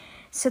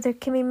 So there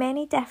can be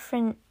many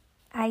different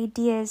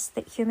ideas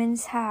that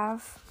humans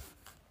have.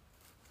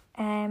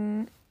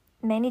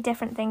 Many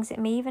different things that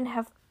may even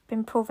have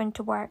been proven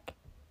to work.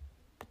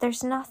 But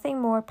there's nothing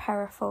more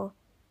powerful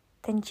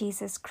than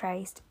Jesus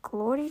Christ.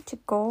 Glory to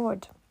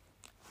God.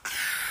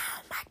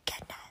 Oh my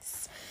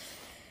goodness.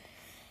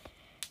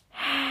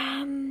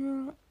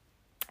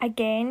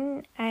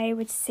 Again, I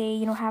would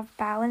say, have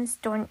balance.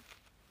 Don't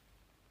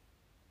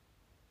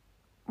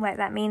let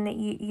that mean that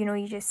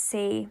you just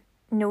say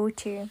no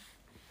to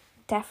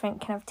different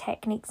kind of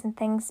techniques and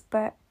things.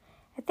 But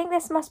I think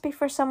this must be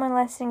for someone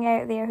listening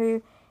out there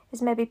who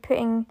is maybe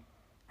putting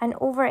an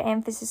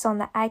overemphasis on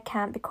the I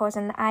can't because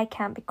and the I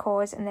can't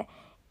because, and that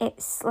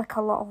it's like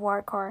a lot of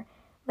work, or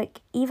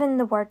like even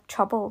the word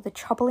trouble, the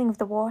troubling of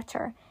the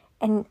water,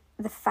 and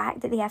the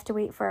fact that they have to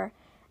wait for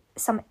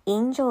some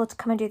angel to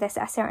come and do this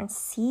at a certain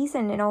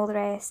season and all the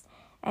rest,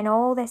 and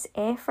all this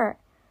effort.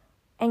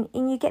 And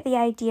you get the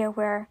idea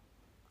where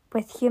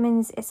with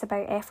humans it's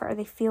about effort, or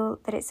they feel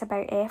that it's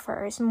about effort,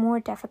 or it's more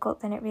difficult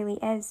than it really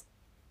is.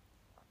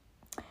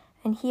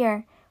 And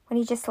here, when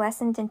he just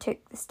listened and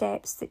took the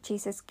steps that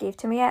Jesus gave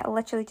to me, I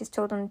literally just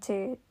told him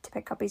to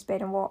pick up his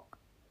bed and walk.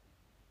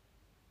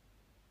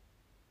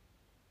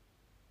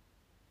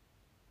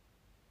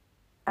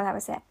 And that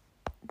was it.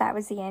 That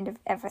was the end of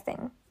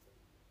everything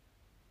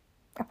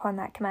upon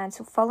that command.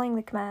 So following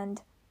the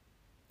command,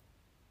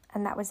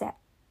 and that was it.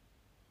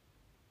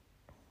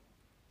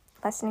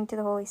 Listening to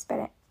the Holy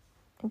Spirit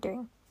and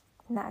doing,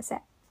 and that's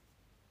it.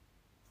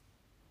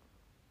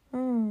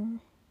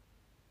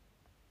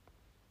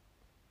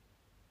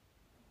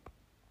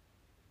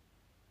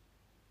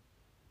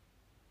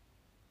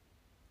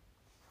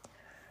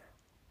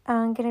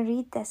 I'm going to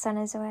read this one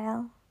as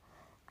well.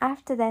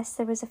 After this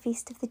there was a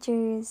feast of the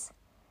Jews,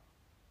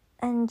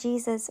 and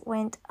Jesus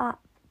went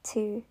up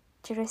to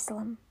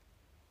Jerusalem.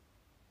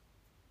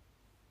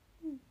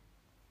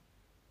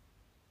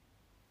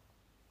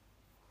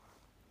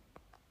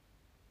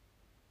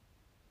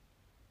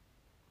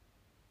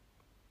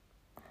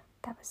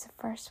 That was the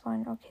first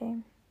one, okay.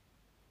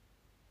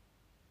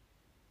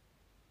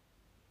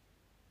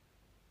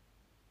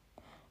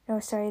 No,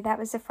 sorry, that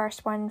was the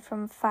first one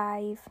from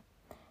 5.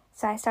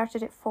 So I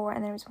started at 4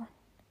 and there was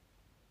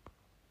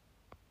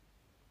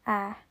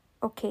 1.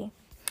 Okay.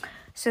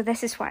 So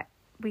this is what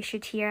we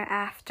should hear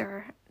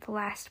after the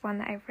last one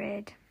that I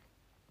read.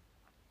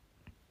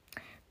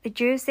 The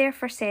Jews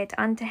therefore said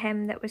unto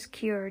him that was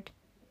cured,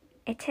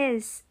 It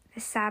is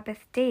the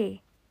Sabbath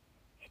day.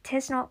 It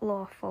is not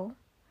lawful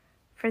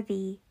for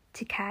thee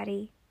to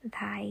carry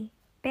thy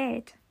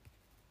bed.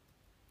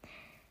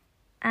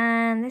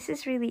 And this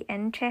is really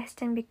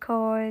interesting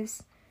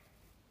because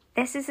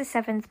this is the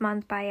 7th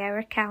month by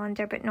our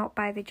calendar, but not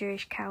by the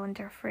Jewish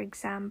calendar, for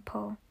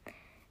example.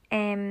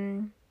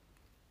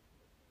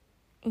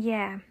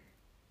 Yeah.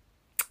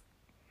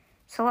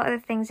 So a lot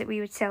of the things that we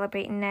would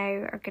celebrate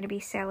now are going to be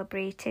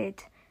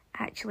celebrated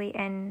actually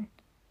in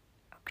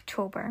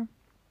October,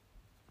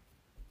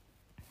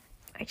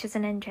 which is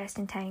an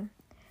interesting time.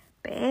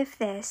 But if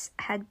this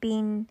had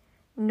been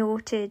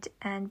noted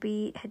and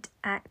we had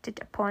acted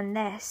upon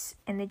this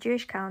in the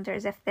Jewish calendar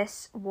as if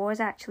this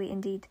was actually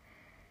indeed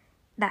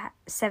that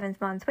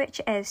 7th month, which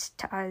is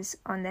to us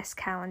on this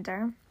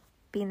calendar,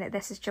 being that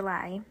this is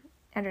July.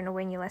 I don't know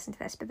when you listen to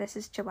this, but this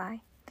is July.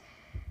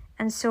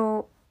 And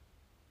so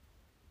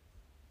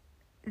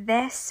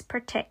this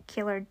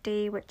particular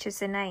day, which is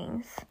the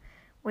 9th,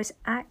 was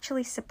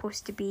actually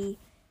supposed to be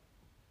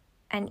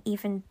an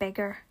even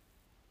bigger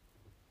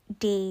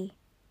day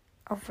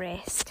of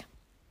rest.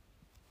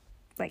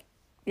 Like,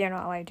 you're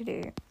not allowed to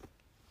do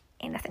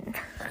anything.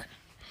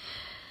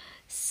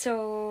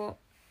 So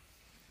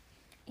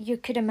you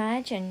could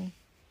imagine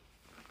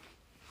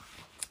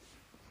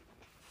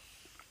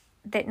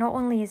that not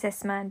only is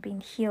this man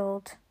being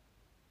healed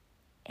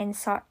in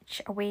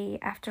such a way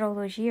after all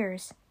those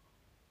years,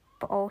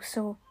 but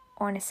also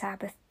on a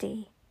Sabbath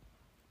day,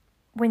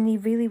 when they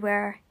really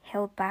were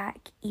held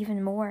back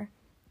even more.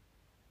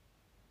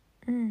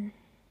 Wow.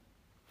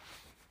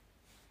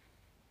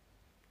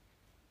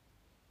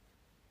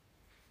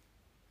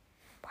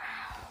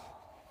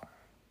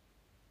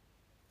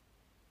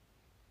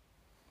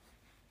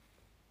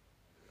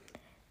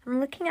 I'm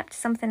looking up to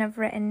something I've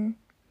written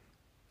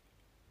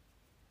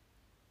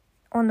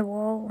on the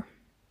wall.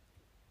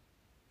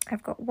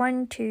 I've got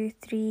 1, 2,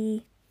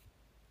 3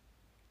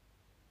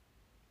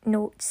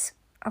 notes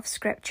of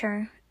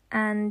scripture,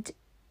 and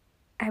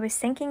I was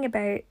thinking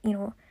about,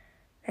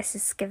 this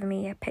is giving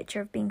me a picture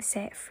of being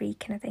set free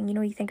kind of thing.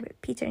 You think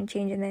about Peter and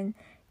chains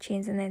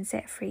and then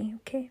set free,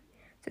 okay?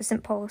 So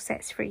St. Paul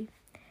sets free.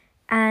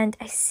 And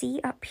I see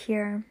up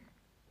here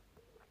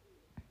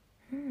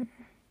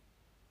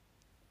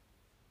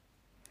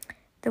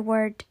the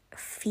word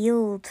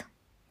field,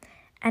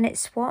 and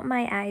it's what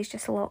my eyes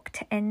just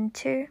locked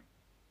into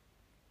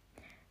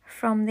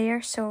from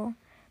there. So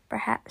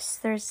perhaps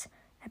there's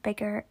a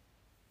bigger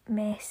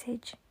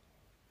message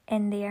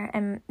in there,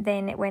 and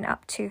then it went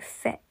up to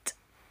fit.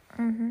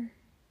 And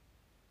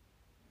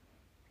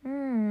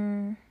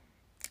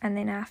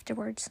then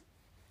afterwards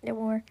there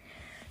were,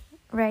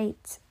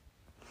 right,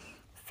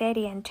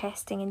 very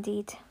interesting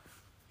indeed.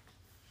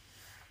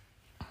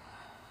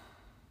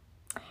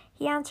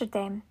 He answered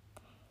them,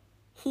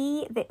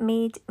 He that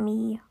made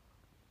me...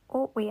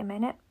 Oh, wait a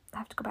minute, I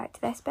have to go back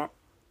to this bit.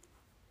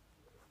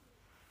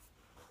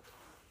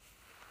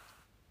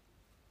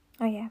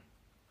 Oh yeah.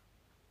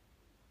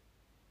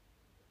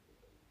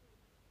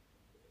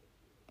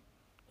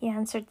 He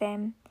answered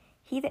them,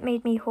 He that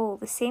made me whole,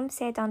 the same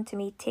said unto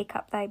me, Take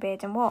up thy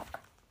bed and walk.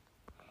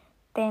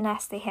 Then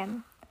asked they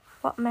him,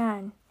 What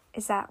man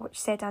is that which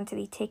said unto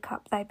thee, Take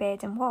up thy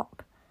bed and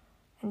walk?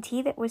 And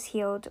he that was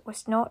healed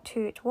was not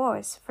who it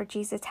was, for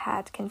Jesus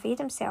had conveyed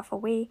himself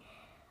away,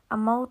 a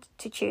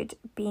multitude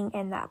being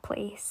in that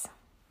place.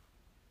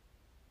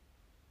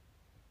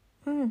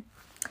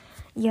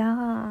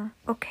 Yeah,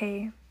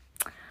 okay.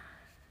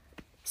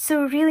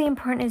 So really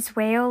important as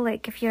well,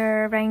 like if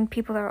you're around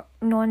people that are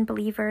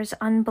non-believers,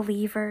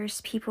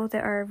 unbelievers, people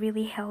that are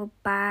really held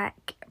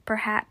back,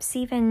 perhaps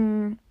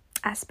even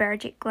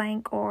Aspergic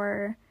like,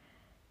 or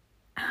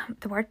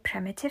the word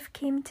primitive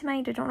came to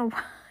mind. I don't know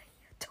why.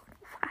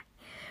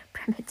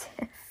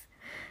 Primitive.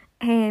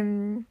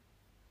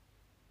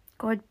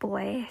 God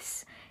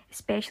bless,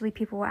 especially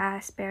people with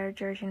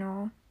Asperger's,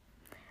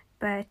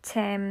 but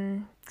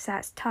cause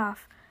that's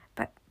tough.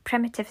 But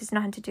primitive has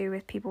nothing to do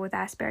with people with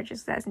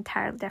Asperger's. That's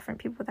entirely different.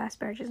 People with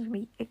Asperger's can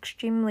be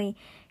extremely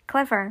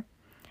clever.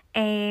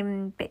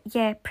 But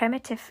yeah,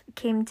 primitive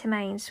came to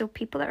mind. So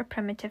people that are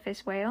primitive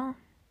as well,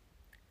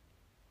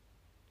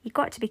 you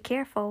got to be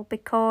careful,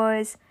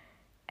 because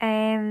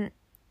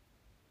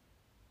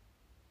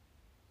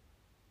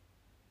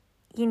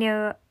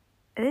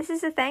this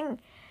is the thing,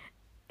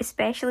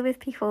 especially with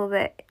people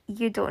that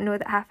you don't know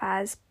that have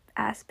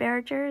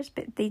Asperger's,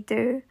 but they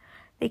do.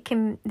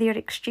 They're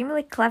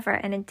extremely clever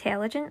and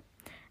intelligent,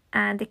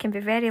 and they can be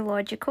very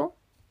logical.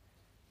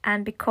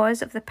 And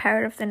because of the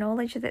power of the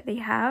knowledge that they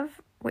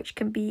have, which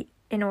can be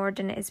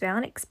inordinate as well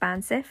and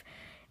expansive,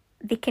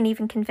 they can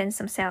even convince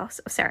themselves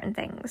of certain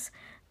things.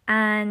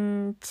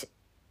 and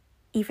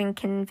even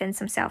convince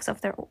themselves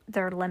of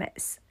their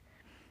limits,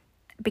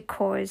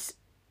 because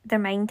their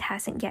mind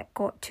hasn't yet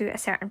got to a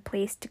certain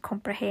place to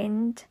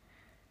comprehend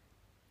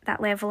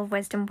that level of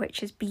wisdom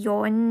which is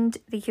beyond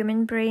the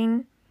human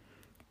brain,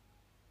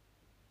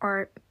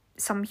 or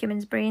some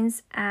humans'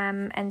 brains,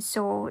 and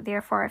so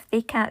therefore if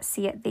they can't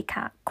see it, they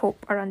can't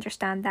cope or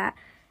understand that,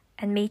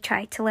 and may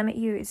try to limit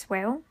you as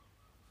well.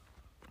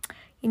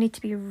 You need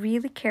to be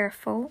really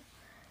careful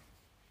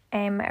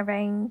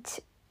around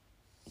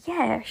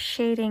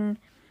sharing,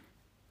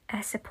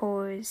 I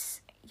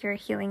suppose, your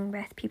healing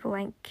with people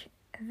like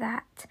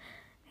that.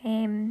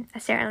 I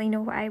certainly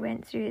know what I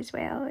went through as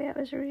well. It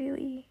was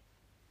really...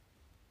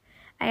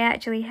 I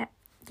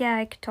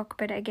could talk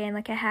about it again.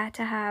 Like, I had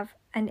to have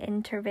an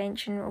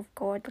intervention of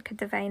God, like a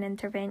divine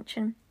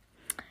intervention.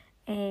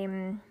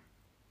 My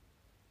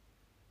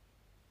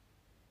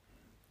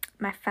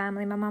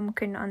family, my mum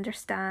couldn't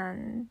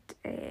understand,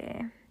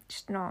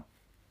 just not,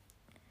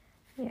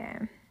 yeah.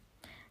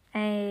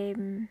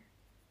 I'm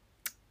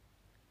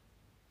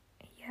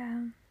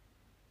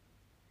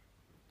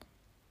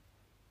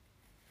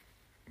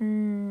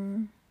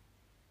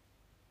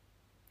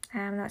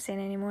not saying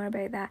any more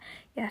about that.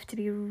 You have to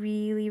be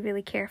really,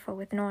 really careful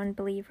with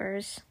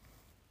non-believers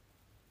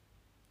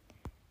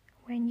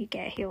when you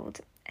get healed.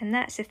 And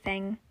that's the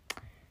thing.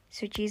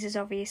 So Jesus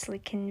obviously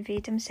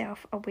conveyed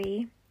himself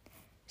away.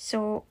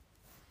 So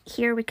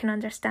here we can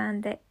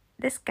understand that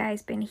this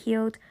guy's been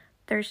healed.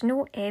 There's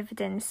no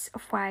evidence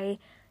of why.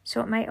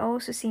 So it might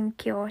also seem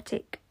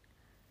chaotic,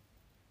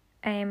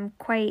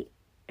 quite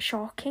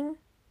shocking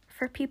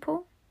for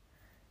people.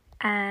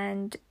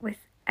 And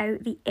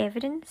without the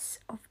evidence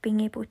of being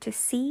able to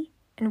see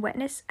and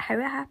witness how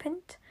it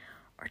happened,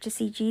 or to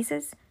see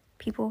Jesus,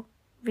 people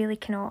really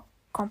cannot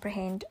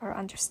comprehend or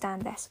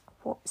understand this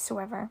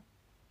whatsoever.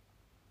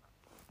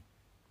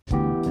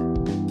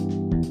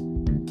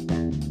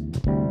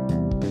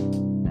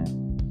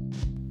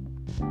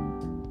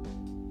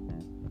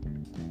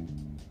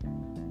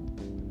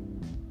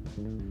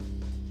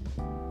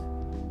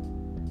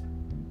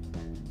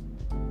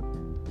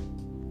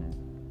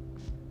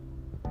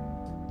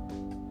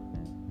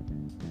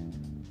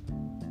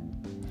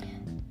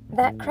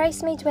 That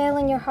Christ may dwell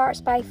in your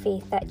hearts by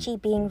faith, that ye,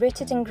 being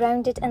rooted and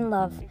grounded in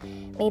love,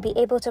 may be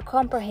able to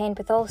comprehend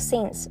with all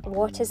saints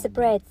what is the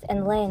breadth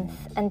and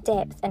length and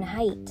depth and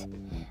height,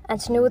 and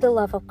to know the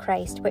love of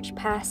Christ which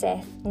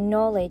passeth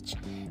knowledge,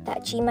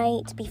 that ye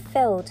might be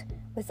filled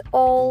with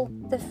all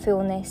the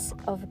fullness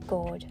of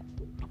God.